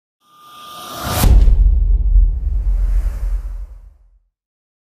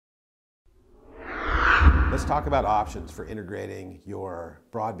talk about options for integrating your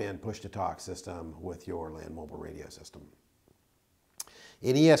broadband push-to-talk system with your land mobile radio system.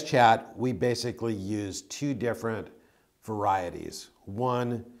 In ESChat, we basically use two different varieties.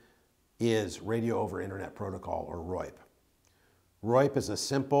 One is Radio over Internet Protocol, or ROIP. ROIP is a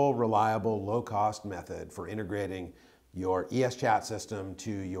simple, reliable, low-cost method for integrating your ESChat system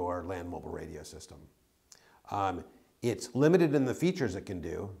to your land mobile radio system. It's limited in the features it can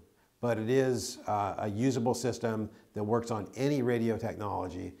do, but it is a usable system that works on any radio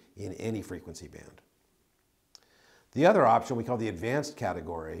technology in any frequency band. The other option we call the advanced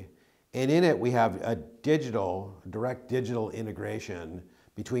category, and in it we have a direct digital integration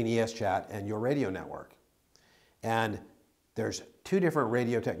between ESChat and your radio network. And there's two different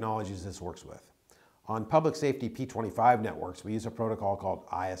radio technologies this works with. On public safety P25 networks, we use a protocol called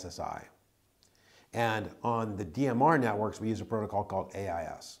ISSI. And on the DMR networks, we use a protocol called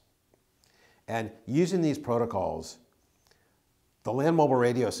AIS. And using these protocols, the land mobile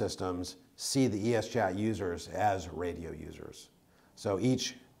radio systems see the ESChat users as radio users. So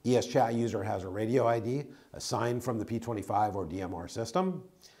each ESChat user has a radio ID assigned from the P25 or DMR system.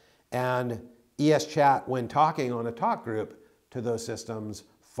 And ESChat, when talking on a talk group to those systems,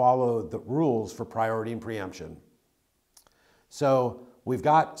 follow the rules for priority and preemption. So we've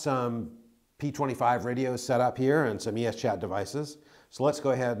got some P25 radios set up here and some ESChat devices. So let's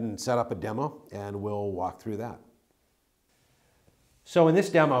go ahead and set up a demo and we'll walk through that. So in this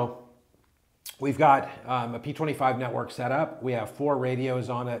demo, we've got a P25 network set up. We have 4 radios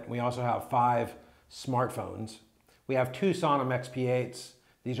on it. We also have 5 smartphones. We have 2 Sonim XP8s.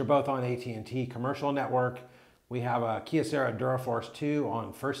 These are both on AT&T commercial network. We have a Kyocera Duraforce 2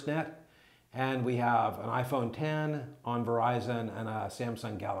 on FirstNet. And we have an iPhone 10 on Verizon and a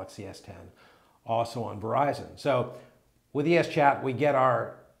Samsung Galaxy S10 also on Verizon. So with ESChat, we get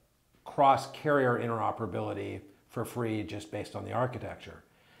our cross-carrier interoperability for free just based on the architecture.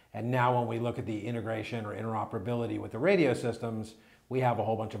 And now when we look at the integration or interoperability with the radio systems, we have a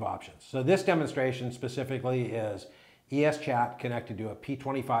whole bunch of options. So this demonstration specifically is ESChat connected to a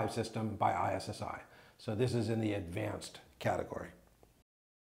P25 system by ISSI. So this is in the advanced category.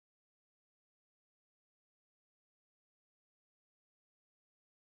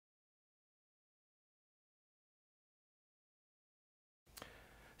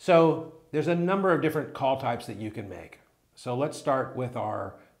 So there's a number of different call types that you can make. So let's start with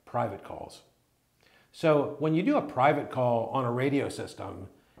our private calls. So when you do a private call on a radio system,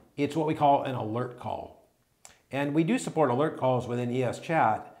 it's what we call an alert call. And we do support alert calls within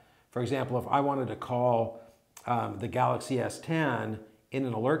ESChat. For example, if I wanted to call the Galaxy S10 in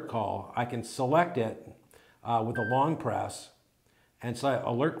an alert call, I can select it with a long press and select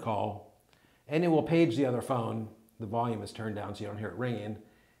alert call, and it will page the other phone. The volume is turned down so you don't hear it ringing.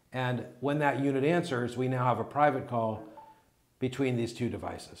 And when that unit answers, we now have a private call between these two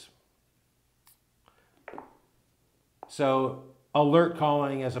devices. So alert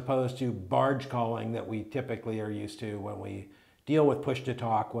calling as opposed to barge calling that we typically are used to when we deal with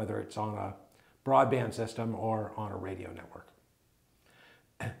push-to-talk, whether it's on a broadband system or on a radio network.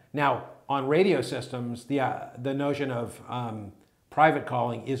 Now, on radio systems, the notion of private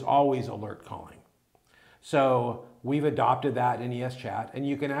calling is always alert calling. So we've adopted that in ESChat, and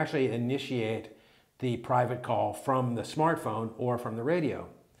you can actually initiate the private call from the smartphone or from the radio.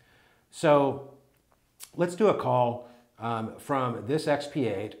 So let's do a call from this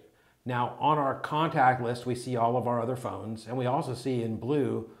XP8. Now on our contact list, we see all of our other phones, and we also see in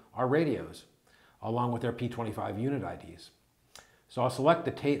blue our radios, along with their P25 unit IDs. So I'll select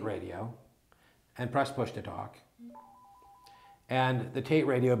the Tate radio and press push to talk. And the Tate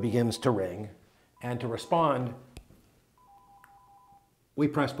radio begins to ring. And to respond, we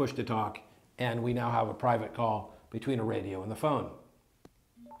press push to talk, and we now have a private call between a radio and the phone.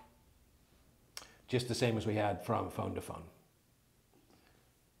 Just the same as we had from phone to phone.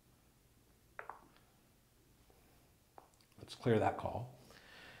 Let's clear that call.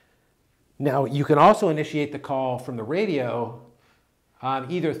 Now, you can also initiate the call from the radio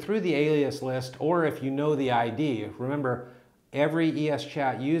either through the alias list or if you know the ID. Remember, every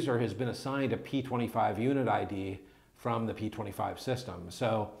ESChat user has been assigned a P25 unit ID from the P25 system.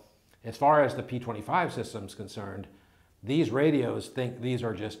 So as far as the P25 system is concerned, these radios think these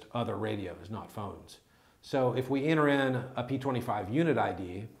are just other radios, not phones. So if we enter in a P25 unit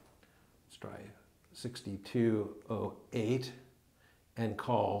ID, let's try 6208 and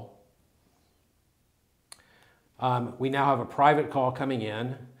call, we now have a private call coming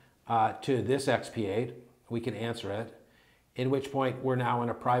in to this XP8. We can answer it, in which point we're now in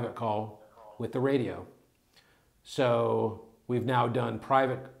a private call with the radio. So we've now done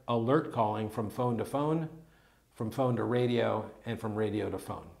private alert calling from phone to phone. from phone to radio, and from radio to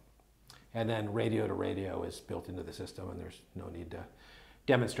phone. And then radio to radio is built into the system, and there's no need to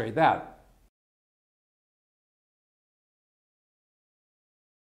demonstrate that.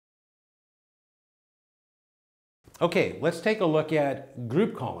 Okay, let's take a look at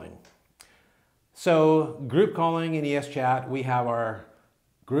group calling. So group calling in ESChat, we have our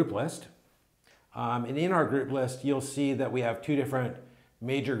group list. And in our group list, you'll see that we have two different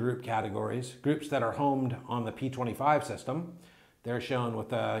major group categories. Groups that are homed on the P25 system. They're shown with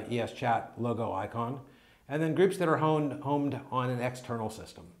the ESChat logo icon. And then groups that are homed on an external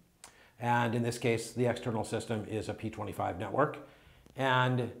system. And in this case, the external system is a P25 network.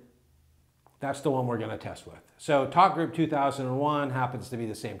 And that's the one we're going to test with. So talk group 2001 happens to be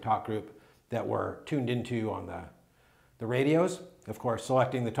the same talk group that we're tuned into on the radios. Of course,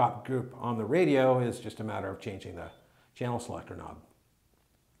 selecting the top group on the radio is just a matter of changing the channel selector knob.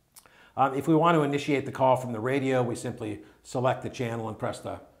 If we want to initiate the call from the radio, we simply select the channel and press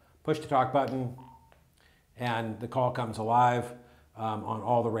the push to talk button, and the call comes alive on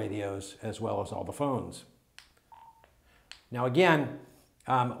all the radios as well as all the phones. Now again,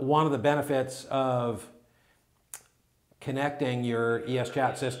 one of the benefits of connecting your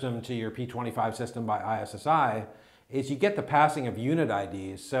ESChat system to your P25 system by ISSI is you get the passing of unit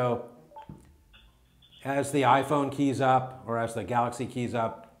IDs. So as the iPhone keys up, or as the Galaxy keys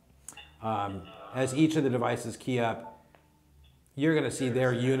up, as each of the devices key up, you're going to see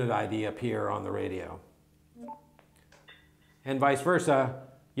their unit ID appear on the radio. And vice versa,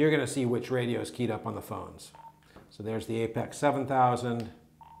 you're going to see which radio is keyed up on the phones. So there's the Apex 7000,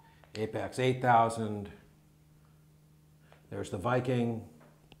 Apex 8000, there's the Viking,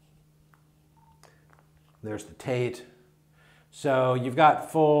 there's the Tate. So you've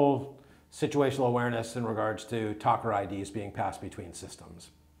got full situational awareness in regards to talker IDs being passed between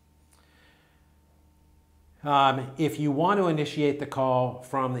systems. If you want to initiate the call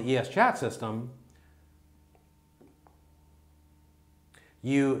from the ESChat system,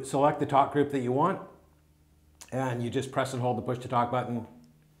 you select the talk group that you want, and you just press and hold the push to talk button,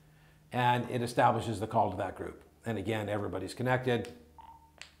 and it establishes the call to that group. And again, everybody's connected.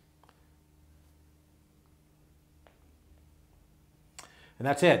 And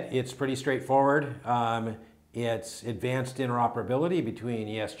that's it. It's pretty straightforward. It's advanced interoperability between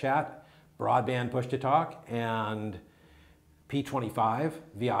ESChat, Broadband Push to Talk, and P25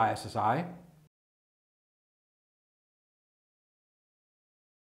 via ISSI.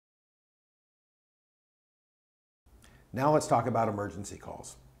 Now let's talk about emergency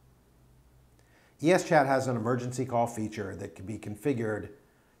calls. ESChat has an emergency call feature that can be configured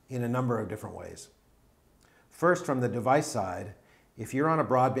in a number of different ways. First, from the device side, if you're on a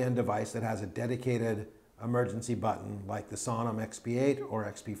broadband device that has a dedicated emergency button like the Sonom XP8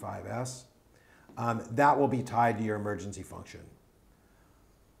 or XP5S, that will be tied to your emergency function.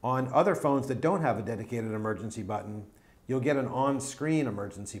 On other phones that don't have a dedicated emergency button, you'll get an on-screen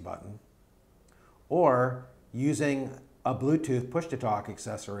emergency button, or using a Bluetooth push-to-talk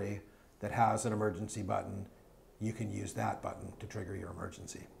accessory that has an emergency button, you can use that button to trigger your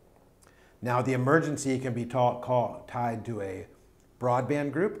emergency. Now, the emergency can be tied to a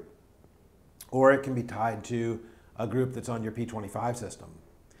broadband group, or it can be tied to a group that's on your P25 system.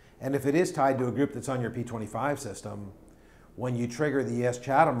 And if it is tied to a group that's on your P25 system, when you trigger the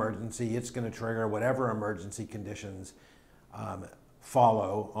ESChat emergency, it's going to trigger whatever emergency conditions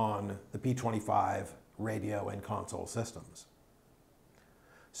follow on the P25 radio and console systems.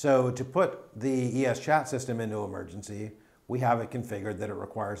 So to put the ESChat system into emergency, we have it configured that it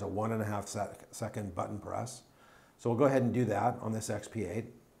requires a 1.5 second button press. So we'll go ahead and do that on this XP8.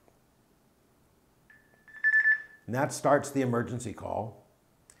 And that starts the emergency call.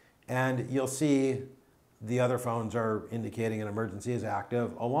 And you'll see the other phones are indicating an emergency is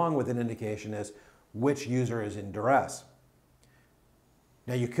active, along with an indication as which user is in duress.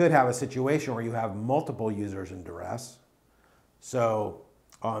 Now you could have a situation where you have multiple users in duress. So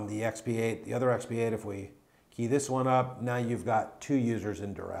on the XP8, the other XP8, if we key this one up, now you've got 2 users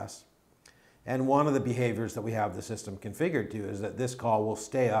in duress. And one of the behaviors that we have the system configured to is that this call will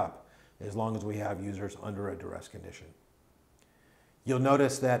stay up as long as we have users under a duress condition. You'll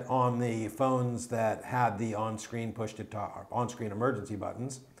notice that on the phones that had the on-screen push to talk, on-screen emergency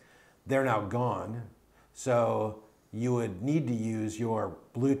buttons, they're now gone. So you would need to use your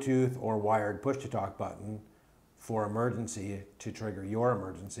Bluetooth or wired push to talk button for emergency to trigger your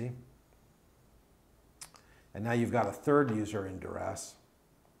emergency. And now you've got a 3rd user in duress.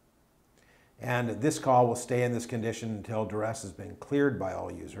 And this call will stay in this condition until duress has been cleared by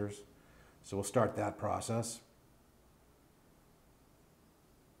all users. So we'll start that process.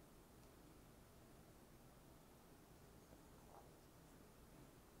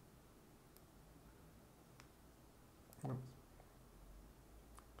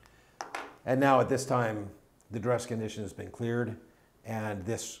 And now at this time, the duress condition has been cleared, and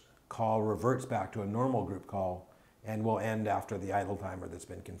this call reverts back to a normal group call and will end after the idle timer that's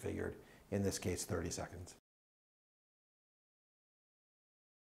been configured, in this case 30 seconds.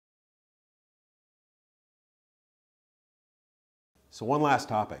 So one last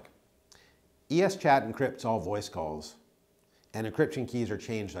topic. ESChat encrypts all voice calls, and encryption keys are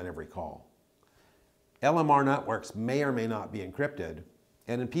changed on every call. LMR networks may or may not be encrypted,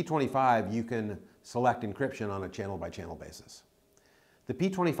 and in P25 you can select encryption on a channel-by-channel basis. The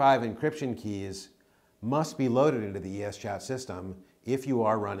P25 encryption keys must be loaded into the ESChat system if you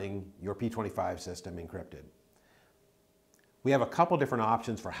are running your P25 system encrypted. We have a couple different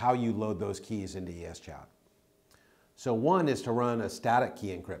options for how you load those keys into ESChat. So one is to run a static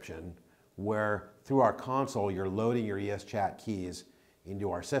key encryption, where through our console you're loading your ESChat keys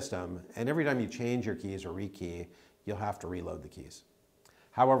into our system, and every time you change your keys or rekey, you'll have to reload the keys.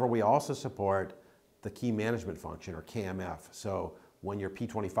 However, we also support the key management function, or KMF. So when your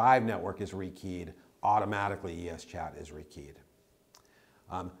P25 network is rekeyed, automatically ESChat is rekeyed.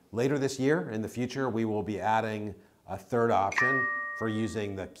 Later this year, in the future, we will be adding a third option for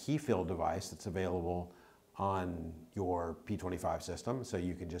using the key fill device that's available on your P25 system. So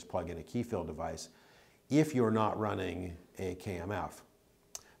you can just plug in a key fill device if you're not running a KMF.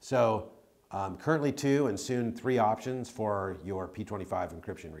 So currently 2 and soon 3 options for your P25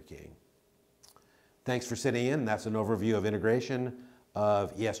 encryption rekeying. Thanks for sitting in. That's an overview of integration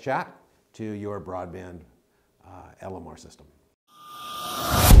of ESChat to your broadband LMR system.